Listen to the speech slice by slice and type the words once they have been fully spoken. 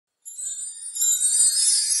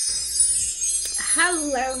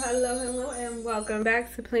Hello, and welcome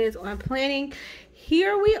back to Plans on Planning.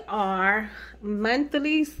 Here we are,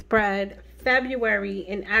 monthly spread, February,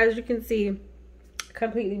 and as you can see,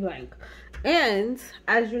 completely blank. And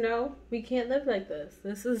as you know, we can't live like this.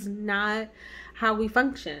 This is not how we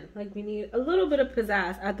function. Like, we need a little bit of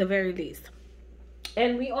pizzazz at the very least.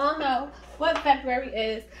 And we all know what February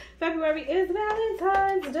is. February is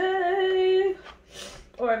Valentine's Day,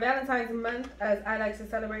 or Valentine's month, as I like to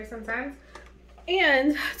celebrate sometimes.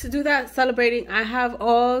 And to do that celebrating, I have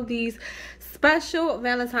all these special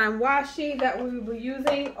Valentine washi that we will be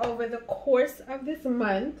using over the course of this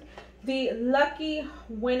month. The lucky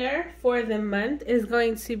winner for the month is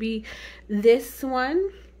going to be this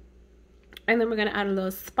one. And then we're going to add a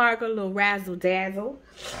little sparkle, a little razzle dazzle.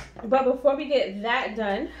 But before we get that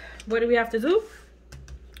done, what do we have to do?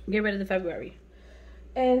 Get rid of the February.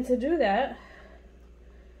 And to do that,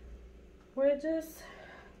 we're just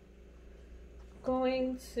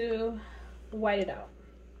going to white it out.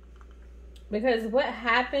 Because what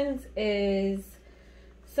happens is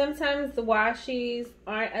sometimes the washies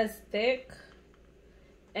aren't as thick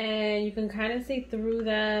and you can kind of see through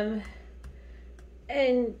them,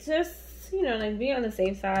 and just, you know, like, be on the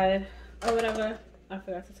safe side or whatever. I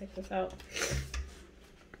forgot to take this out.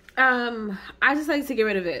 I just like to get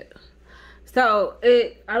rid of it. So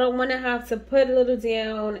I don't want to have to put a little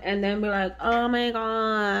down and then be like, oh my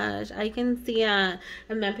gosh, I can see it,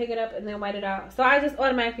 and then pick it up and then white it out. So I just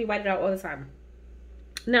automatically white it out all the time.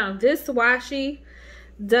 Now, this washi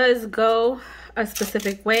does go a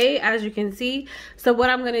specific way, as you can see. So what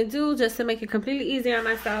I'm going to do, just to make it completely easier on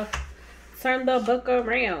myself, turn the book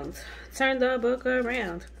around. Turn the book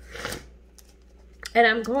around. And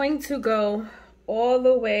I'm going to go all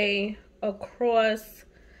the way across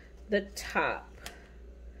the top.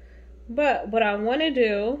 But what I want to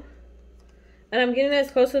do, and I'm getting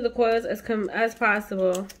as close to the coils as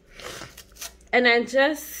possible, and I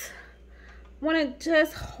just want to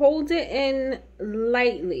just hold it in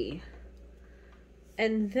lightly,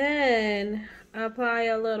 and then apply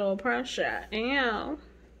a little pressure. Ow.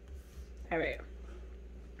 All right,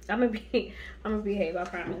 I'm gonna behave, I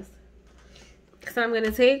promise. So I'm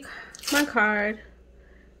gonna take my card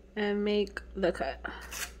and make the cut.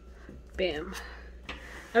 Bam.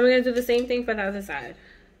 And we're going to do the same thing for the other side.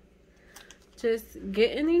 Just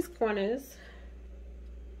get in these corners,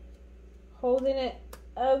 holding it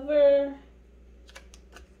ever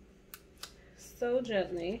so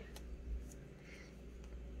gently.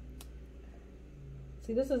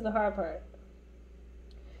 See, this is the hard part.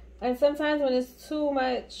 And sometimes when it's too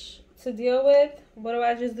much to deal with, what do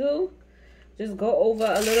I just do? Just go over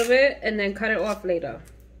a little bit and then cut it off later.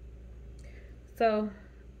 So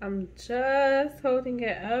I'm just holding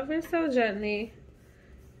it ever so gently,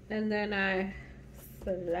 and then I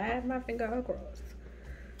slide my finger across.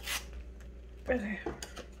 Okay.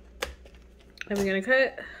 And we're gonna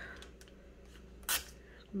cut.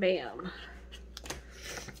 Bam.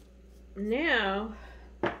 Now,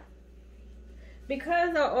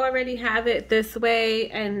 because I already have it this way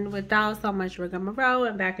and without so much rigmarole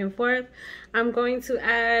and back and forth, I'm going to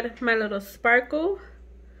add my little sparkle.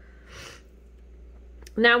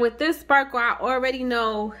 Now with this sparkle, I already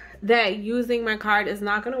know that using my card is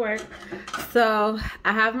not going to work. So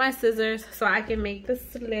I have my scissors so I can make the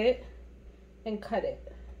slit and cut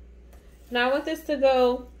it. Now I want this to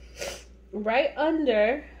go right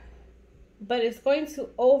under, but it's going to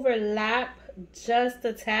overlap just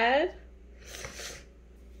a tad.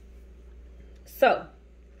 So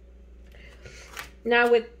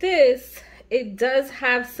now with this, it does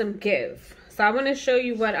have some give. So I want to show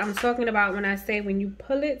you what I'm talking about when I say when you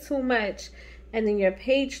pull it too much and then your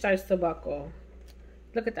page starts to buckle.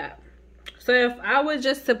 Look at that. So if I were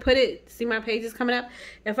just to put it, see my page is coming up.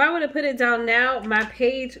 If I were to put it down now, my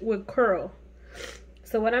page would curl.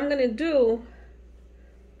 So what I'm going to do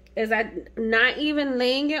is I'm not even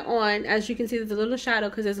laying it on. As you can see, there's a little shadow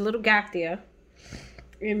because there's a little gap there.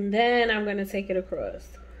 And then I'm going to take it across.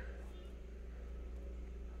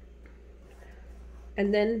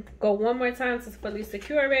 And then go one more time to fully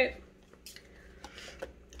secure it.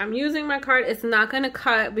 I'm using my card. It's not going to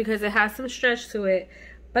cut because it has some stretch to it.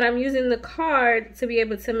 But I'm using the card to be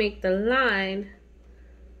able to make the line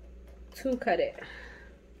to cut it.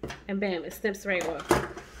 And bam, it snips right off.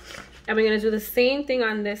 And we're going to do the same thing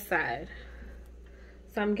on this side.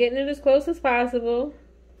 So I'm getting it as close as possible.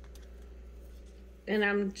 And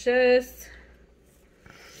I'm just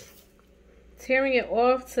tearing it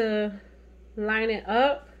off to line it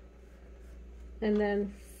up, and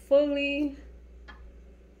then fully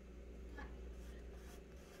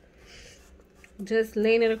just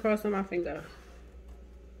laying it across on my finger.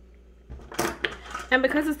 And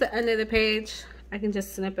because it's the end of the page, I can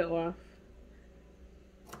just snip it off.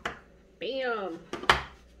 Bam.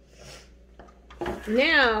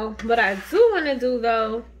 Now, what I do want to do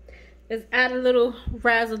though is add a little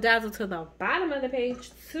razzle dazzle to the bottom of the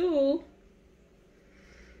page too.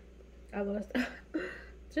 I lost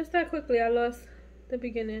just that quickly. I lost the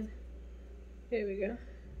beginning. Here we go.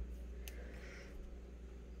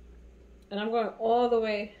 And I'm going all the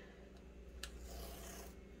way.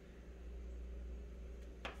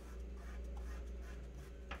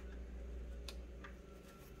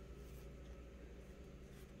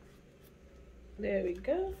 There we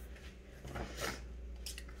go.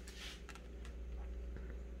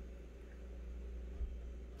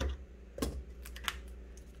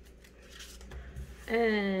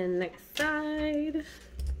 And next side,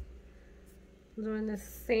 doing the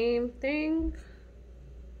same thing.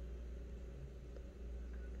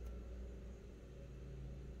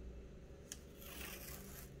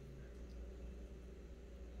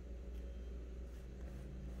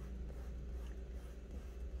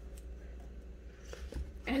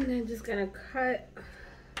 And then just gonna cut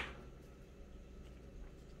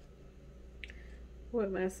what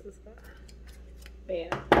messes up. Bam.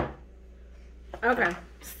 Okay,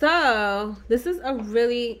 so this is a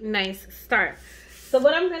really nice start. So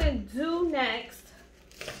what I'm gonna do next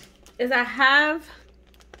is I have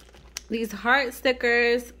these heart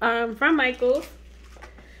stickers from Michaels.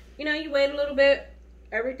 You know, you wait a little bit,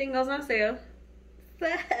 everything goes on sale.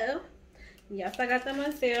 So yes, I got them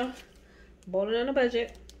on sale. Bowling on a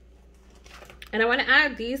budget. And I want to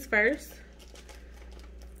add these first,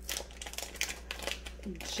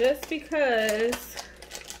 just because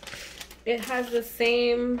it has the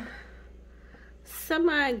same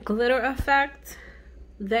semi glitter effect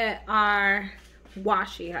that our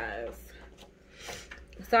washi has.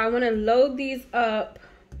 So I want to load these up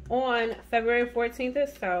on February 14th or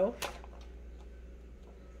so.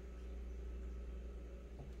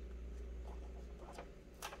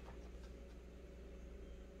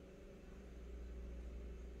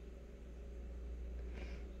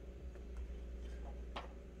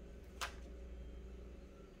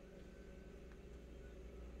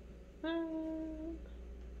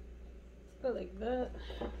 Let's go like that.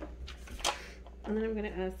 And then I'm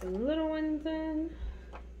going to add some little ones in.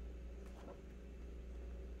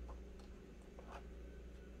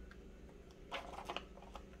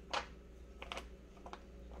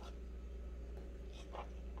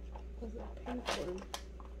 Where's that pink one?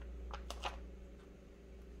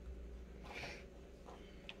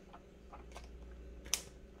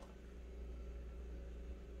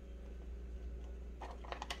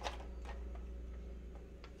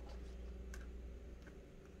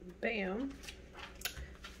 Bam.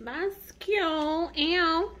 That's cute.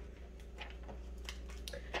 Ow.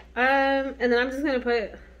 And then I'm just gonna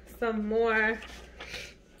put some more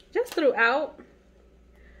just throughout.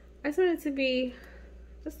 I just want it to be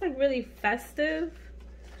just like really festive.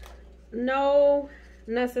 No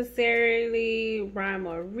necessarily rhyme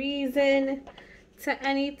or reason to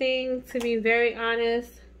anything, to be very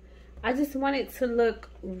honest. I just want it to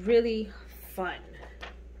look really fun.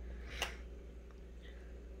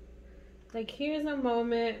 Like, here's a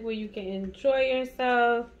moment where you can enjoy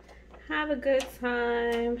yourself, have a good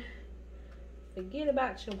time, forget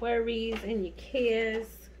about your worries and your cares.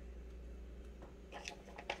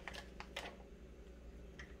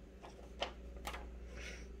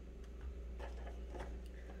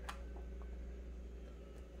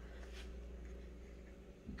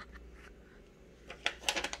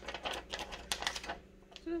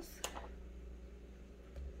 Just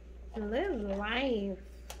live life.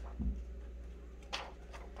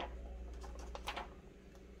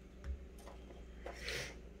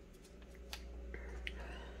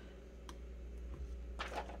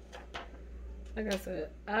 Like I said,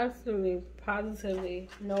 absolutely, positively,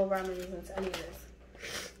 no rhyme or reason to any of this.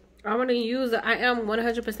 I'm going to use, I am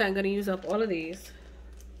 100% going to use up all of these.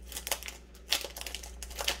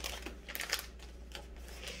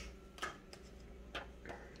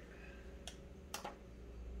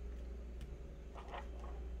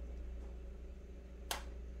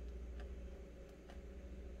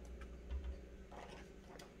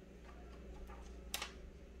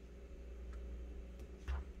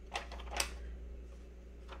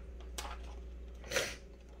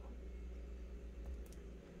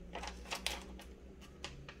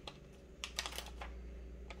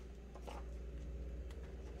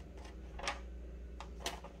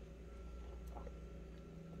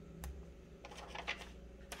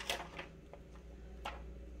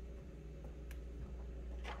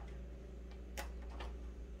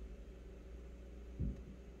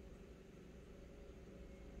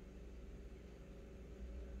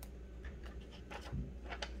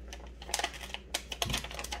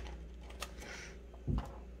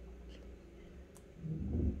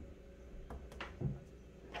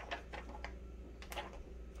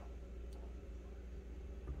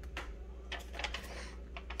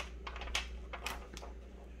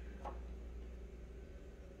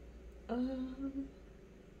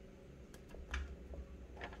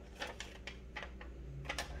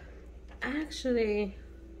 actually,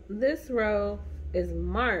 this row is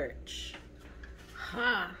March.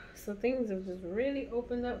 Ha! So things have just really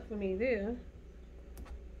opened up for me there.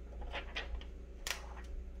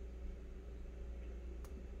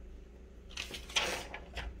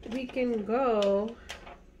 We can go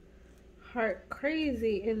heart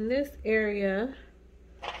crazy in this area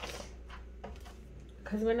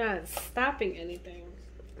because we're not stopping anything.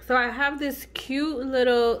 So I have this cute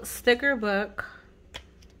little sticker book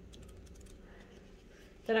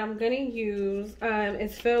that I'm gonna use.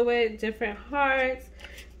 It's filled with different hearts,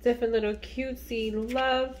 different little cutesy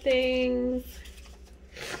love things.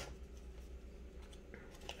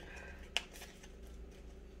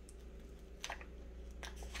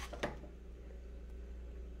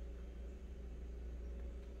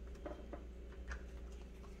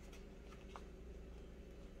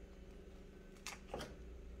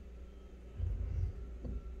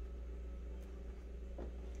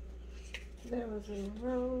 There was a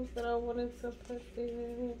rose that I wanted to put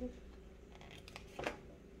there.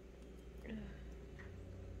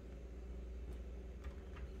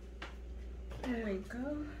 There we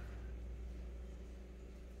go.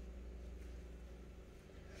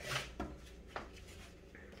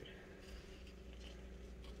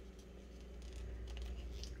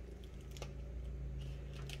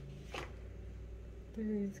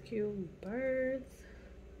 These cute birds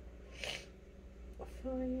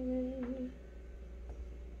flying.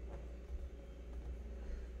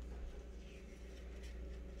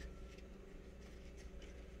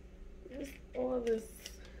 Just all this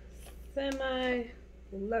semi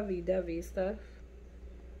lovey-dovey stuff.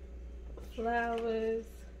 Flowers.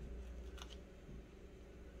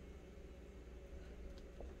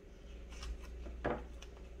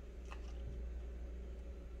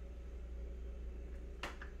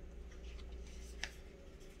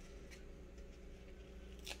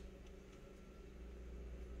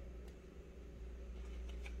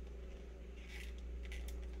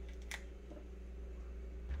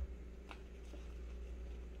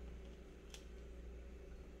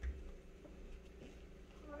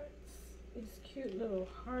 These cute little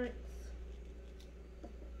hearts.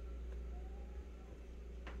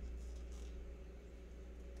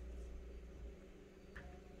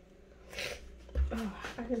 Oh,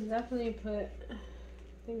 I can definitely put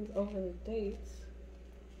things over the dates.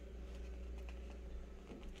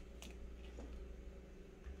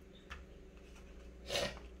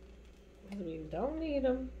 Because we don't need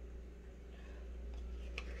them.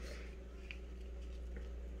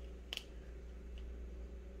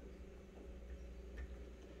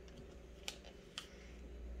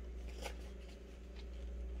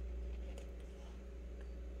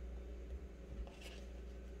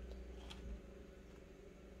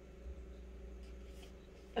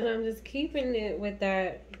 And I'm just keeping it with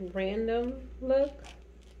that random look.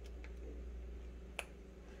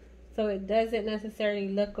 So it doesn't necessarily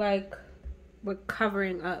look like we're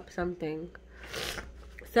covering up something.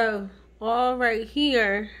 So all right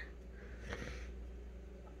here,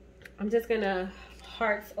 I'm just gonna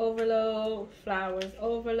hearts overload, flowers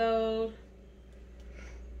overload.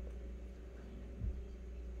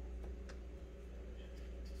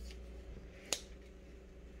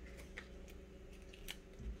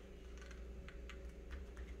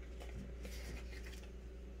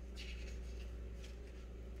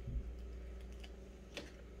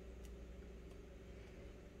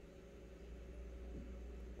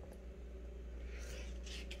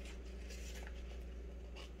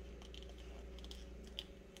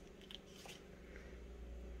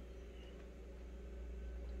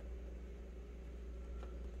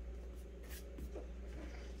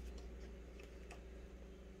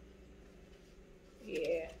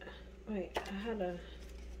 Yeah, wait, I had a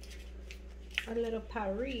little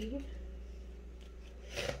Paris.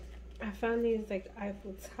 I found these like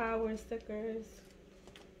Eiffel Tower stickers.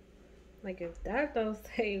 Like if that don't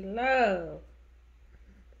say love.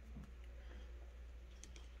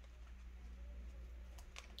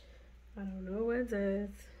 I don't know what does.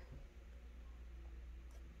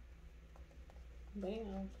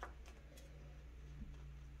 Bam.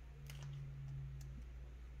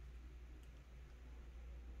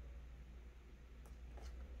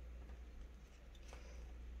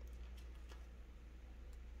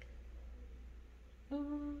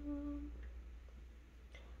 Um,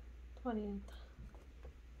 20th.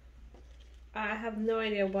 I have no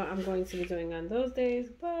idea what I'm going to be doing on those days,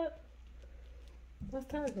 but let's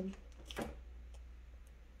tag them.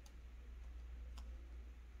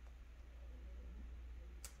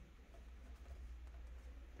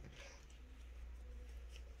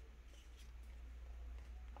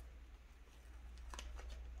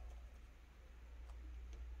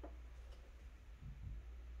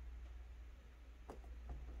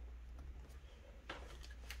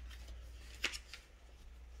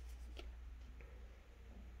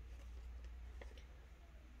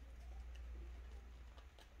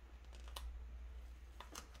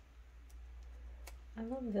 I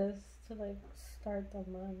love this to like start the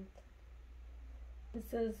month. It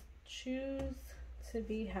says choose to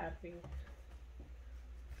be happy.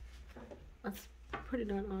 That's pretty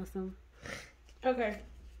darn awesome. Okay,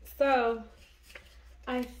 so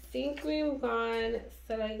I think we've gone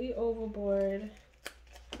slightly overboard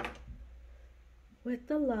with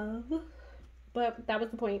the love, but that was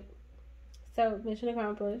the point. So mission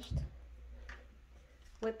accomplished.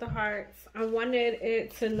 With the hearts, I wanted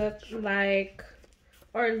it to look like,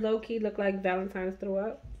 or low-key look like Valentine's threw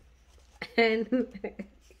up, and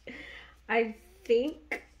I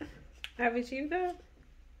think I've achieved that.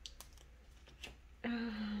 I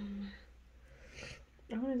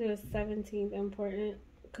want to do a 17th important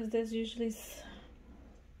because there's usually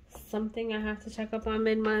something I have to check up on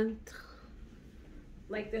mid-month.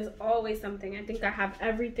 Like there's always something. I think I have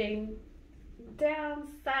everything down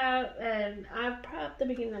south, and I've prepped the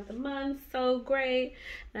beginning of the month so great,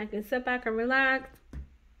 and I can sit back and relax,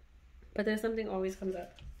 but there's something always comes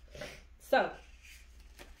up. So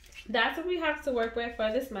that's what we have to work with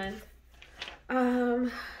for this month.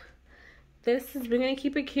 This is, we're gonna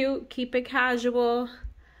keep it cute, keep it casual,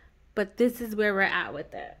 but this is where we're at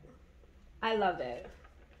with it. I love it.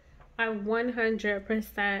 I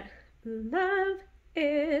 100% love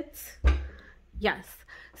it. Yes.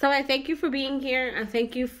 So I thank you for being here. I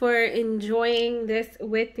thank you for enjoying this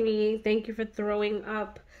with me. Thank you for throwing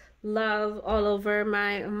up love all over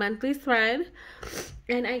my monthly thread.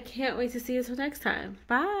 And I can't wait to see you till next time.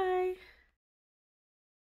 Bye.